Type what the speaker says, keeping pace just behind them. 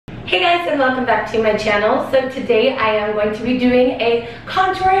Hey guys, and welcome back to my channel. So today I am going to be doing a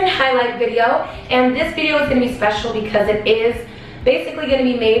contour and highlight video, and this video is going to be special because it is basically going to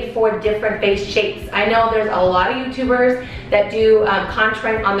be made for different face shapes. I know there's a lot of YouTubers that do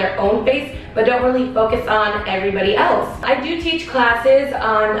contouring on their own face but don't really focus on everybody else. I do teach classes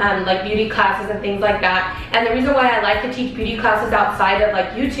on like beauty classes and things like that, and the reason why I like to teach beauty classes outside of like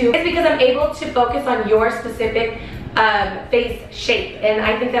YouTube is because I'm able to focus on your specific face shape, and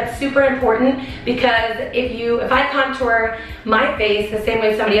I think that's super important because if I contour my face the same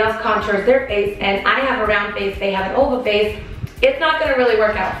way somebody else contours their face and I have a round face, they have an oval face, it's not going to really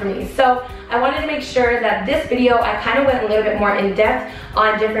work out for me. So I wanted to make sure that this video I kind of went a little bit more in depth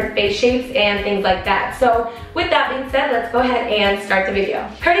on different face shapes and things like that. So with that being said, let's go ahead and start the video.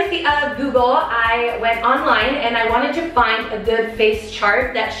 Courtesy of Google, I went online and I wanted to find a good face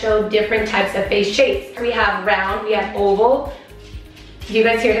chart that showed different types of face shapes. We have round, we have oval. Do you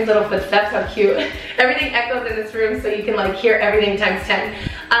guys hear his little footsteps? How cute. Everything echoes in this room so you can like hear everything times 10.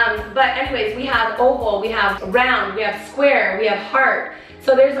 But anyways, we have oval, we have round, we have square, we have heart.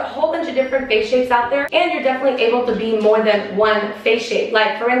 So there's a whole bunch of different face shapes out there, and you're definitely able to be more than one face shape.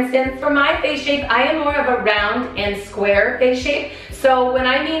 Like for instance, for my face shape, I am more of a round and square face shape. So when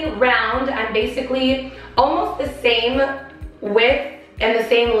I mean round, I'm basically almost the same width and the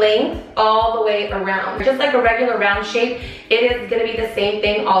same length all the way around. Just like a regular round shape, it is gonna be the same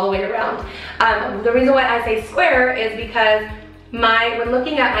thing all the way around. The reason why I say square is because when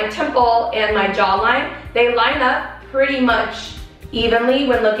looking at my temple and my jawline, they line up pretty much evenly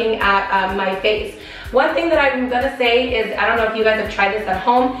when looking at my face. One thing that I'm gonna say is, I don't know if you guys have tried this at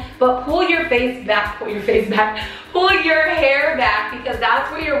home, but pull your face back, pull your hair back, because that's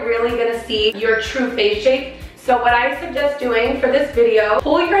where you're really gonna see your true face shape. So what I suggest doing for this video,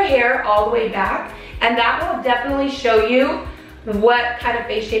 pull your hair all the way back, and that will definitely show you what kind of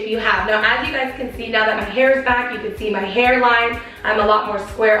face shape you have. Now, as you guys can see, now that my hair is back, you can see my hairline. I'm a lot more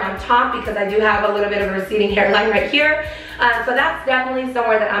square on top because I do have a little bit of a receding hairline right here. So that's definitely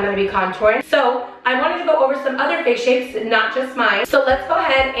somewhere that I'm gonna be contouring. So I wanted to go over some other face shapes, not just mine. So let's go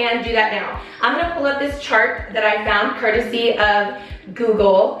ahead and do that now. I'm gonna pull up this chart that I found courtesy of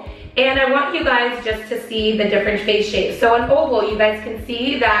Google. And I want you guys just to see the different face shapes. So an oval, you guys can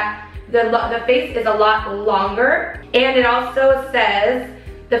see that the face is a lot longer, and it also says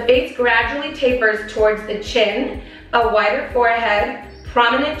the face gradually tapers towards the chin, a wider forehead,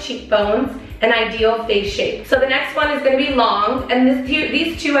 prominent cheekbones, an ideal face shape. So the next one is going to be long, and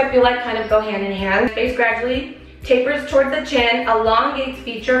these two I feel like kind of go hand in hand. Face gradually tapers towards the chin, elongates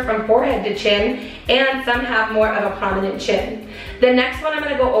feature from forehead to chin, and some have more of a prominent chin. The next one I'm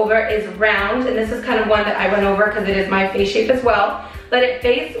going to go over is round, and this is kind of one that I went over because it is my face shape as well. But its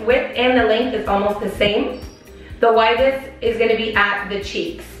face width and the length is almost the same. The widest is going to be at the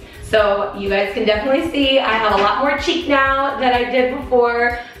cheeks. So you guys can definitely see I have a lot more cheek now than I did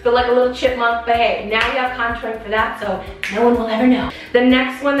before. Feel like a little chipmunk, but hey, now we have contouring for that, so no one will ever know. The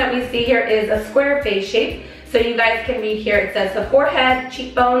next one that we see here is a square face shape. So you guys can read here, it says the forehead,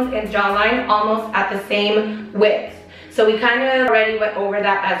 cheekbones, and jawline almost at the same width. So we kind of already went over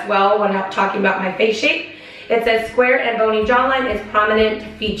that as well when I'm talking about my face shape. It says square and bony jawline is prominent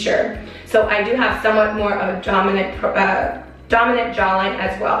feature. So I do have somewhat more of a dominant jawline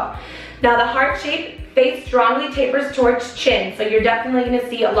as well. Now the heart shape, face strongly tapers towards chin. So you're definitely gonna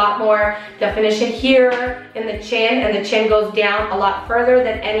see a lot more definition here in the chin, and the chin goes down a lot further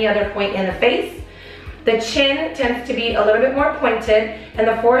than any other point in the face. The chin tends to be a little bit more pointed, and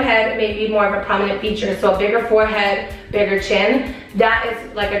the forehead may be more of a prominent feature. So a bigger forehead, bigger chin. That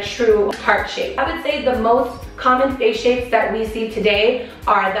is like a true heart shape. I would say the most common face shapes that we see today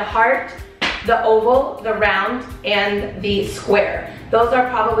are the heart, the oval, the round, and the square. Those are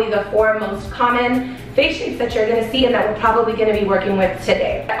probably the four most common face shapes that you're gonna see and that we're probably gonna be working with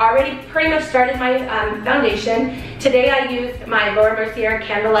today. I already pretty much started my foundation. Today I used my Laura Mercier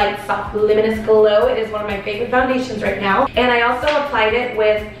Candlelight Soft Luminous Glow. It is one of my favorite foundations right now. And I also applied it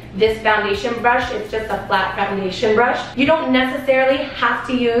with this foundation brush. It's just a flat foundation brush. You don't necessarily have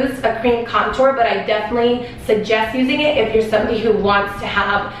to use a cream contour, but I definitely suggest using it if you're somebody who wants to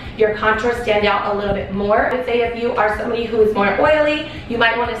have your contour stand out a little bit more. I would say if you are somebody who is more oily, you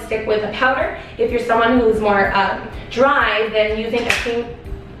might want to stick with a powder. If you're someone who's more dry, then using a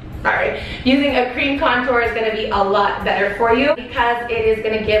cream contour is going to be a lot better for you because it is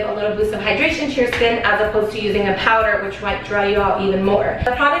going to give a little boost of hydration to your skin as opposed to using a powder, which might dry you out even more.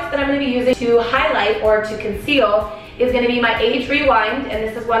 The products that I'm going to be using to highlight or to conceal is going to be my Age Rewind, and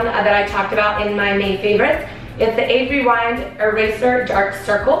this is one that I talked about in my May favorites. It's the Age Rewind Eraser Dark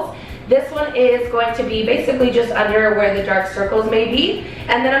Circles. This one is going to be basically just under where the dark circles may be.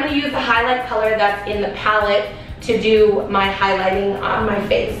 And then I'm going to use the highlight color that's in the palette to do my highlighting on my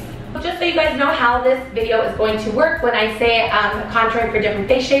face. Just so you guys know how this video is going to work, when I say contouring for different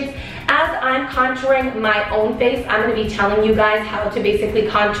face shapes, as I'm contouring my own face, I'm going to be telling you guys how to basically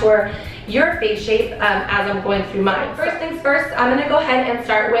contour your face shape as I'm going through mine. First things first, I'm going to go ahead and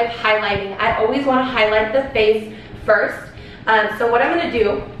start with highlighting. I always want to highlight the face first. So what I'm going to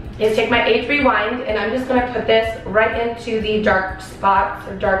do is take my A3 Wind, and I'm just going to put this right into the dark spots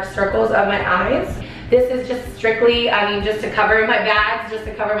or dark circles of my eyes. This is just strictly, just to cover my bags, just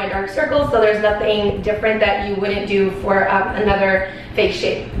to cover my dark circles, so there's nothing different that you wouldn't do for another face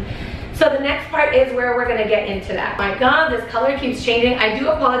shape. So the next part is where we're gonna get into that. My God, this color keeps changing. I do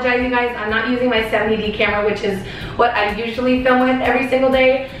apologize, you guys. I'm not using my 70D camera, which is what I usually film with every single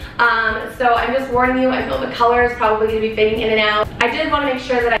day. So I'm just warning you, I feel the color is probably gonna be fading in and out. I did wanna make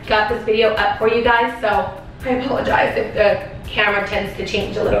sure that I got this video up for you guys, so I apologize if the camera tends to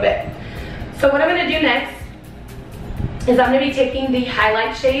change a little bit. So what I'm gonna do next is I'm gonna be taking the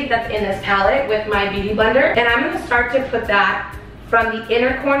highlight shade that's in this palette with my Beauty Blender, and I'm gonna start to put that from the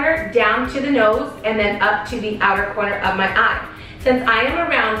inner corner down to the nose and then up to the outer corner of my eye. Since I am a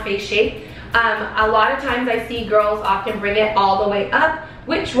round face shape, a lot of times I see girls often bring it all the way up,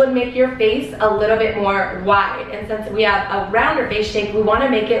 which would make your face a little bit more wide. And since we have a rounder face shape, we wanna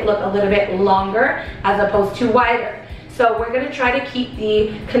make it look a little bit longer as opposed to wider. So we're gonna try to keep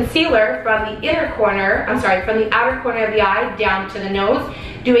the concealer from the inner corner, from the outer corner of the eye down to the nose,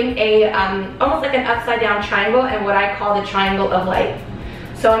 doing a, almost like an upside down triangle, and what I call the triangle of light.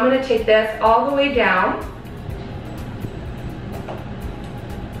 So I'm gonna take this all the way down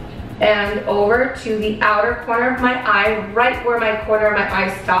and over to the outer corner of my eye, right where my corner of my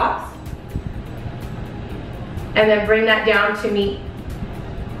eye stops. And then bring that down to meet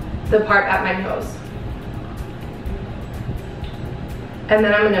the part at my nose. And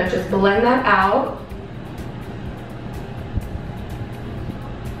then I'm gonna just blend that out.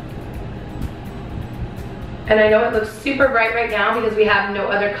 And I know it looks super bright right now because we have no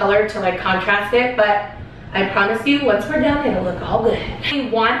other color to like contrast it, but I promise you, once we're done, it'll look all good. We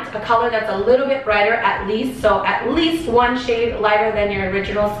want a color that's a little bit brighter at least, so at least one shade lighter than your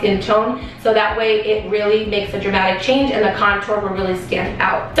original skin tone, so that way it really makes a dramatic change and the contour will really stand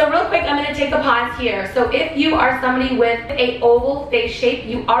out. So real quick, I'm gonna take a pause here. So if you are somebody with a oval face shape,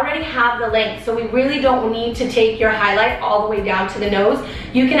 you already have the length, so we really don't need to take your highlight all the way down to the nose.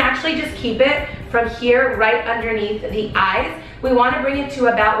 You can actually just keep it from here right underneath the eyes. We want to bring it to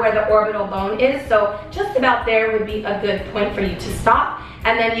about where the orbital bone is, so just about there would be a good point for you to stop,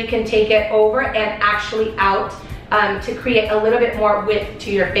 and then you can take it over and actually out to create a little bit more width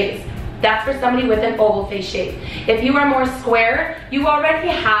to your face. That's for somebody with an oval face shape. If you are more square, you already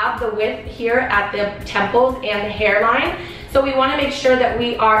have the width here at the temples and the hairline, so we want to make sure that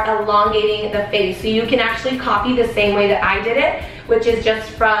we are elongating the face. So you can actually copy the same way that I did it, which is just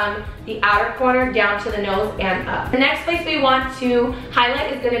from the outer corner down to the nose and up. The next place we want to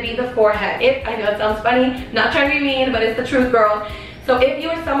highlight is going to be the forehead. I know it sounds funny, not trying to be mean, but it's the truth, girl. So if you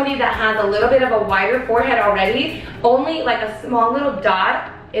are somebody that has a little bit of a wider forehead already, only like a small little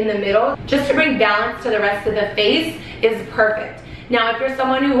dot in the middle, just to bring balance to the rest of the face, is perfect. Now, if you're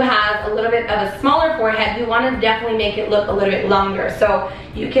someone who has a little bit of a smaller forehead, you want to definitely make it look a little bit longer. So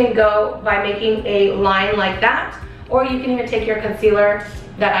you can go by making a line like that, or you can even take your concealer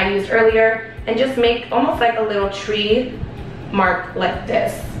that I used earlier and just make almost like a little tree mark like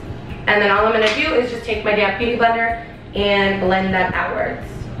this. And then all I'm going to do is just take my damp Beauty Blender and blend that outwards.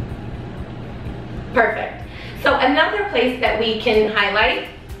 Perfect. So another place that we can highlight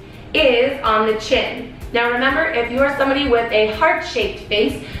is on the chin. Now remember, if you are somebody with a heart-shaped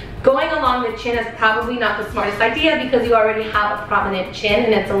face, going along the chin is probably not the smartest idea because you already have a prominent chin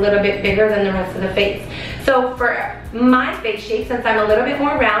and it's a little bit bigger than the rest of the face. So for my face shape, since I'm a little bit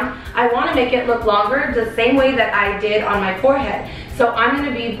more round, I want to make it look longer the same way that I did on my forehead. So I'm going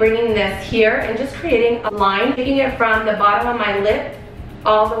to be bringing this here and just creating a line, taking it from the bottom of my lip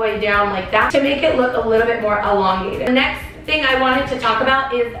all the way down like that to make it look a little bit more elongated. The next thing I wanted to talk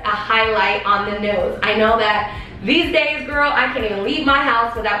about is a highlight on the nose. I know that these days, girl, I can't even leave my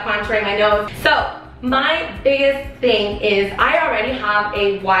house without contouring my nose. So my biggest thing is I already have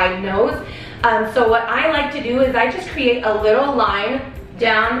a wide nose. So what I like to do is I just create a little line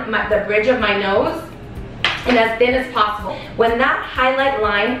down the bridge of my nose and as thin as possible. When that highlight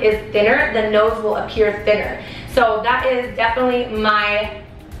line is thinner, the nose will appear thinner. So that is definitely my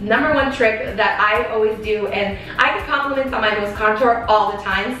 #1 trick that I always do, and I get compliments on my nose contour all the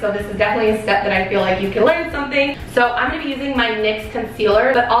time, so this is definitely a step that I feel like you can learn something. So I'm going to be using my NYX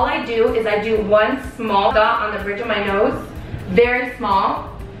concealer, but all I do is I do one small dot on the bridge of my nose, very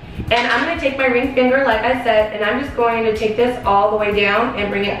small, and I'm going to take my ring finger like I said, and I'm just going to take this all the way down and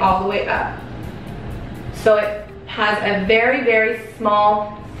bring it all the way up. So it has a very, very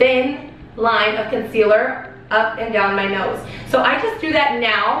small, thin line of concealer up and down my nose. So I just do that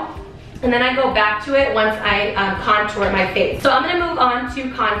now, and then I go back to it once I contour my face. So I'm gonna move on to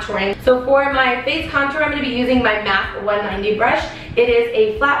contouring. So for my face contour, I'm gonna be using my MAC 190 brush. It is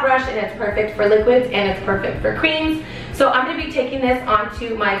a flat brush, and it's perfect for liquids, and it's perfect for creams. So I'm gonna be taking this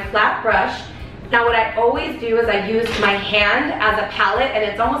onto my flat brush. Now what I always do is I use my hand as a palette, and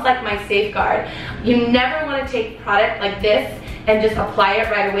it's almost like my safeguard. You never wanna take product like this and just apply it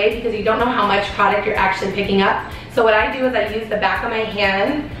right away, because you don't know how much product you're actually picking up. So what I do is I use the back of my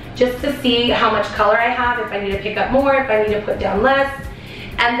hand just to see how much color I have, if I need to pick up more, if I need to put down less,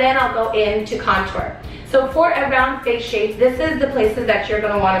 and then I'll go in to contour. So for a round face shape, this is the places that you're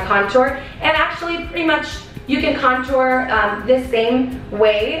gonna wanna contour, and actually pretty much you can contour this same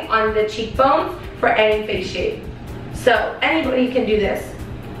way on the cheekbones for any face shape. So anybody can do this.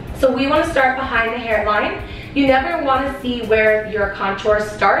 So we wanna start behind the hairline. You never want to see where your contour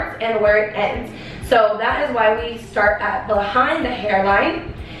starts and where it ends. So that is why we start at behind the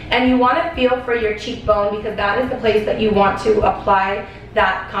hairline, and you want to feel for your cheekbone, because that is the place that you want to apply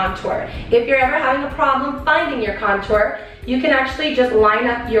that contour. If you're ever having a problem finding your contour, you can actually just line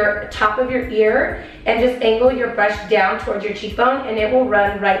up your top of your ear and just angle your brush down towards your cheekbone, and it will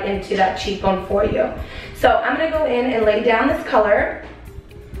run right into that cheekbone for you. So I'm going to go in and lay down this color.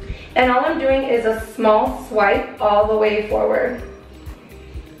 And all I'm doing is a small swipe all the way forward.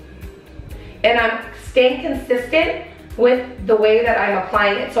 And I'm staying consistent with the way that I'm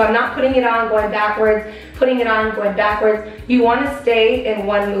applying it. So I'm not putting it on, going backwards, putting it on, going backwards. You want to stay in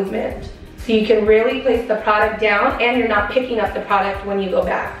one movement, so you can really place the product down, and you're not picking up the product when you go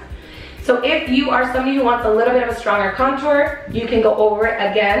back. So if you are somebody who wants a little bit of a stronger contour, you can go over it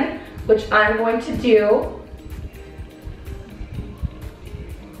again, which I'm going to do,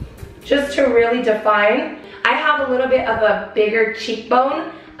 just to really define. I have a little bit of a bigger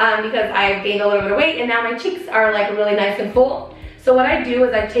cheekbone because I gained a little bit of weight, and now my cheeks are like really nice and full. So what I do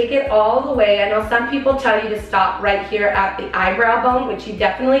is I take it all the way. I know some people tell you to stop right here at the eyebrow bone, which you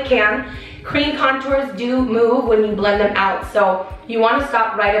definitely can. Cream contours do move when you blend them out, so you want to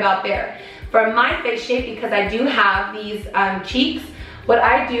stop right about there. For my face shape, because I do have these cheeks, what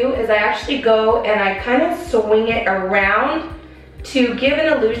I do is I actually go and I kind of swing it around to give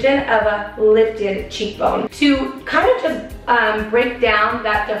an illusion of a lifted cheekbone, to kind of just break down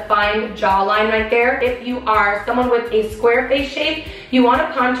that defined jawline right there. If you are someone with a square face shape, you want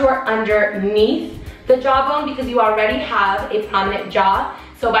to contour underneath the jawbone, because you already have a prominent jaw.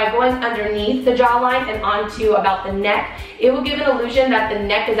 So by going underneath the jawline and onto about the neck, it will give an illusion that the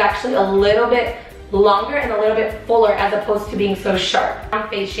neck is actually a little bit longer and a little bit fuller, as opposed to being so sharp. Round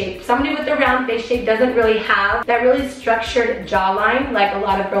face shape. Somebody with a round face shape doesn't really have that really structured jawline like a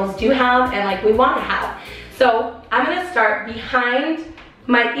lot of girls do have, and like we want to have. So I'm going to start behind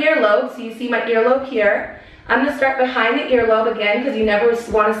my earlobe. So you see my earlobe here. I'm going to start behind the earlobe again, because you never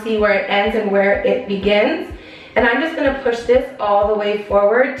want to see where it ends and where it begins. And I'm just going to push this all the way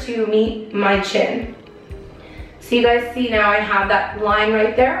forward to meet my chin. So you guys see now I have that line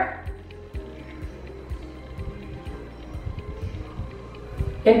right there.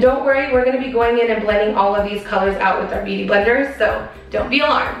 And don't worry, we're going to be going in and blending all of these colors out with our beauty blenders, so don't be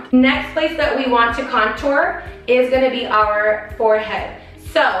alarmed. Next place that we want to contour is going to be our forehead.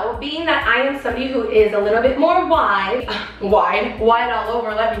 So, being that I am somebody who is a little bit more wide all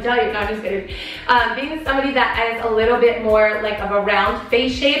over, let me tell you, no, I'm just kidding. Being somebody that is a little bit more like of a round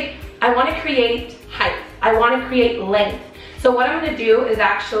face shape, I want to create height. I want to create length. So what I'm going to do is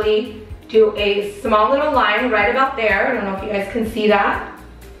actually do a small little line right about there. I don't know if you guys can see that.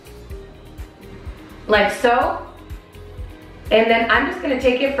 Like so. And then I'm just going to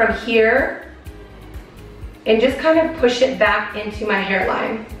take it from here and just kind of push it back into my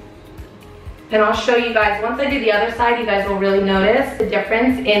hairline. And I'll show you guys, once I do the other side, you guys will really notice the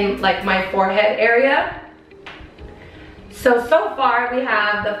difference in like my forehead area. So far we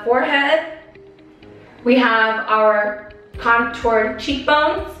have the forehead, we have our contoured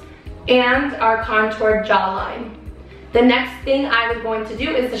cheekbones, and our contoured jawline. The next thing I was going to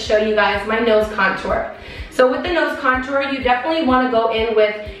do is to show you guys my nose contour. So with the nose contour, you definitely want to go in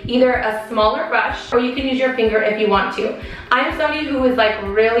with either a smaller brush, or you can use your finger if you want to. I am somebody who is like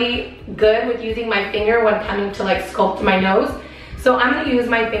really good with using my finger when coming to like sculpt my nose. So I'm gonna use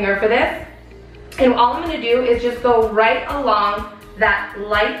my finger for this. And all I'm gonna do is just go right along that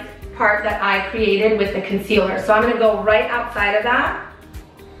light part that I created with the concealer. So I'm gonna go right outside of that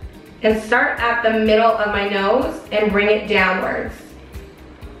and start at the middle of my nose and bring it downwards.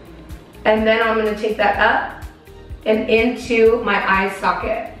 And then I'm gonna take that up and into my eye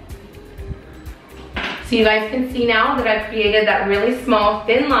socket. So you guys can see now that I've created that really small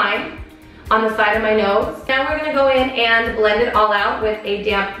thin line on the side of my nose. Now we're gonna go in and blend it all out with a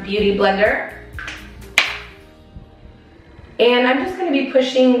damp beauty blender. And I'm just gonna be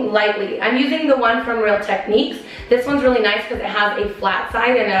pushing lightly. I'm using the one from Real Techniques. This one's really nice because it has a flat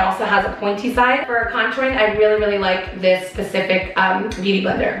side and it also has a pointy side. For contouring, I really like this specific beauty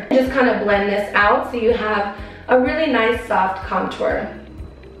blender. Just kind of blend this out so you have a really nice soft contour.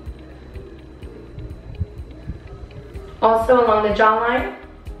 Also along the jawline.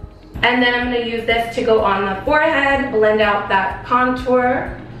 And then I'm gonna use this to go on the forehead, blend out that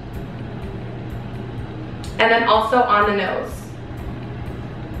contour. And then also on the nose.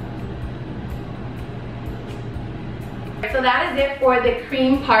 So that is it for the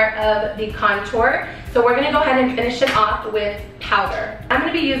cream part of the contour. So we're gonna go ahead and finish it off with powder. I'm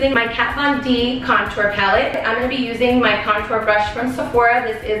gonna be using my Kat Von D contour palette. I'm gonna be using my contour brush from Sephora.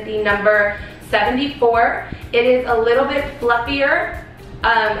 This is the number 74. It is a little bit fluffier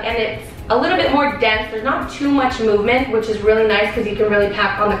and it's a little bit more dense. There's not too much movement, which is really nice because you can really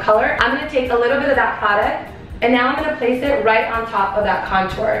pack on the color. I'm gonna take a little bit of that product and now I'm gonna place it right on top of that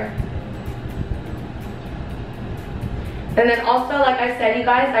contour. And then also, like I said, you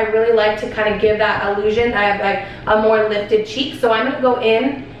guys, I really like to kind of give that illusion I have like a more lifted cheek. So I'm gonna go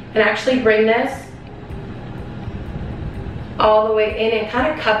in and actually bring this all the way in and kind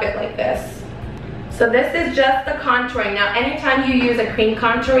of cup it like this. So this is just the contouring. Now, anytime you use a cream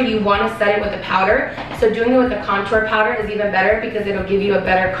contour, you want to set it with a powder. So doing it with the contour powder is even better because it'll give you a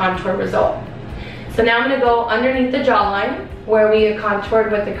better contour result. So now I'm gonna go underneath the jawline where we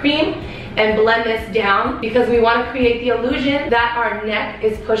contoured with the cream and blend this down because we want to create the illusion that our neck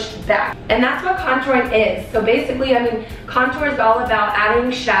is pushed back. And that's what contouring is. So basically, I mean, contour is all about adding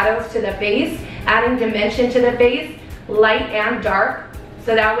shadows to the face, adding dimension to the face, light and dark.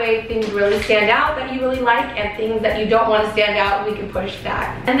 So that way things really stand out that you really like and things that you don't want to stand out, we can push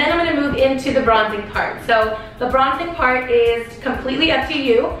back. And then I'm going to move into the bronzing part. So the bronzing part is completely up to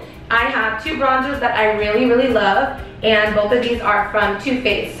you. I have two bronzers that I really love, and both of these are from Too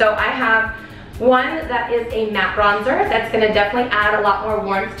Faced. So I have one that is a matte bronzer that's going to definitely add a lot more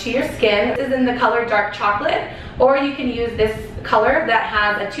warmth to your skin. This is in the color Dark Chocolate, or you can use this color that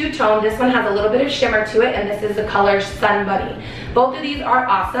has a two-tone. This one has a little bit of shimmer to it, and this is the color Sun Bunny. Both of these are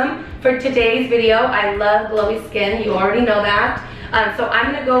awesome. For today's video, I love glowy skin. You already know that. So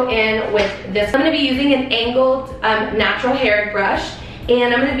I'm going to go in with this. I'm going to be using an angled natural hair brush,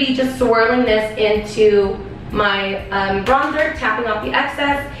 and I'm going to be just swirling this into my bronzer, tapping off the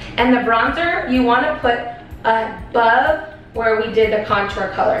excess. And the bronzer, you want to put above where we did the contour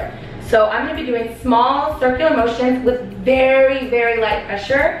color. So I'm going to be doing small circular motions with very light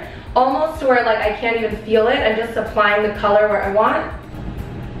pressure, almost to where like I can't even feel it. I'm just applying the color where I want.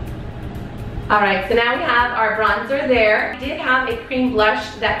 Alright, so now we have our bronzer there. I did have a cream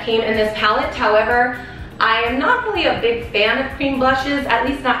blush that came in this palette. However, I am not really a big fan of cream blushes, at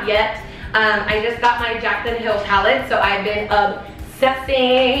least not yet. I just got my Jaclyn Hill palette, so I've been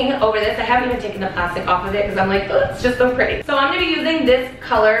obsessing over this. I haven't even taken the plastic off of it because I'm like, oh, it's just so pretty. So I'm going to be using this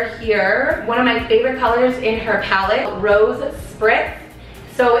color here, one of my favorite colors in her palette, Rose Spritz.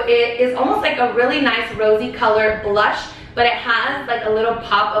 So it is almost like a really nice rosy color blush, but it has like a little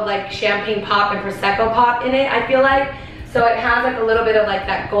pop of like champagne pop and Prosecco pop in it, I feel like. So it has like a little bit of like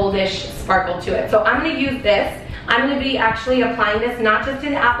that goldish sparkle to it. So I'm going to use this. I'm going to be actually applying this not just to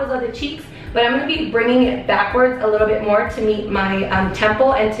the apples of the cheeks, but I'm going to be bringing it backwards a little bit more to meet my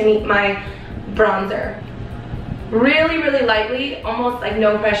temple and to meet my bronzer. Really lightly, almost like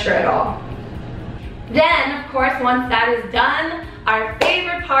no pressure at all. Then, of course, once that is done, our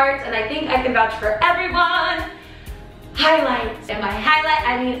favorite part, and I think I can vouch for everyone, highlights. And by highlight,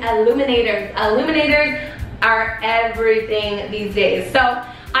 I mean illuminators. Illuminators are everything these days. So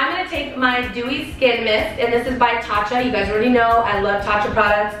I'm going to take my Dewy Skin Mist, and this is by Tatcha. You guys already know I love Tatcha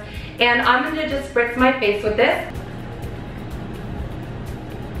products. And I'm going to just spritz my face with this.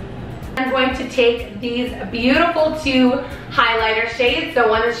 I'm going to take these beautiful two highlighter shades. So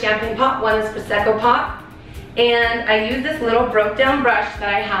one is Champagne Pop, one is Prosecco Pop. And I use this little broke down brush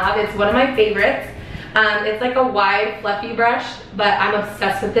that I have. It's one of my favorites. It's like a wide, fluffy brush, but I'm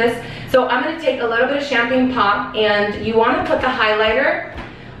obsessed with this. So I'm going to take a little bit of Champagne Pop, and you want to put the highlighter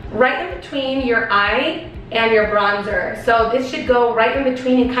right in between your eye and your bronzer. So this should go right in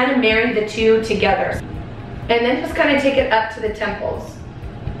between and kind of marry the two together. And then just kind of take it up to the temples.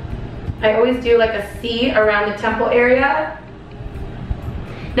 I always do like a C around the temple area.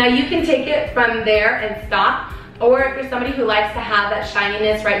 Now you can take it from there and stop, or if you're somebody who likes to have that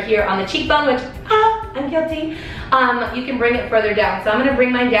shininess right here on the cheekbone, which, I'm guilty, you can bring it further down. So I'm gonna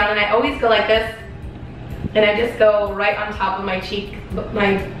bring mine down, and I always go like this, and I just go right on top of my cheek,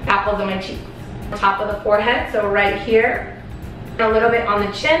 my apples on my cheeks. Top of the forehead, so right here, and a little bit on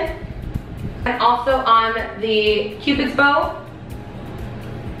the chin, and also on the Cupid's bow.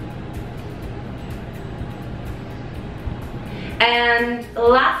 And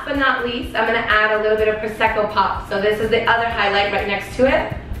last but not least, I'm gonna add a little bit of Prosecco Pop. So this is the other highlight right next to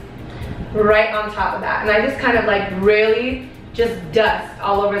it, right on top of that. And I just kind of like really just dust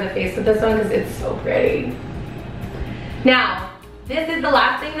all over the face with this one because it's so pretty. Now, this is the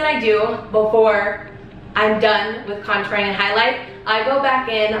last thing that I do before I'm done with contouring and highlight. I go back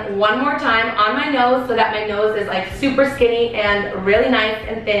in one more time on my nose so that my nose is like super skinny and really nice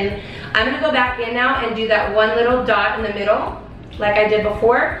and thin. I'm gonna go back in now and do that one little dot in the middle like I did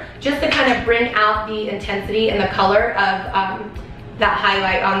before, just to kind of bring out the intensity and the color of that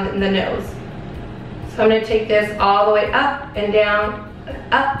highlight on the nose. So I'm gonna take this all the way up and down,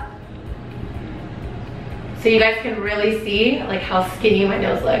 up, so you guys can really see like how skinny my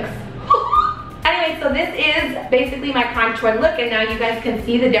nose looks. Anyway, so this is basically my contoured look, and now you guys can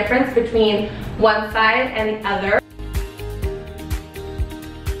see the difference between one side and the other.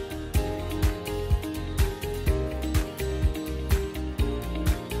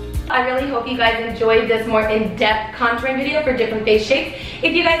 I really hope you guys enjoyed this more in-depth contouring video for different face shapes.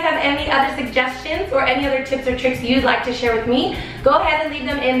 If you guys have any other suggestions or any other tips or tricks you'd like to share with me, go ahead and leave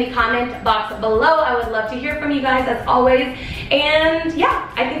them in the comment box below. I would love to hear from you guys as always. And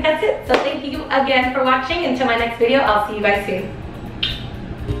yeah, I think that's it. So thank you again for watching. Until my next video, I'll see you guys soon.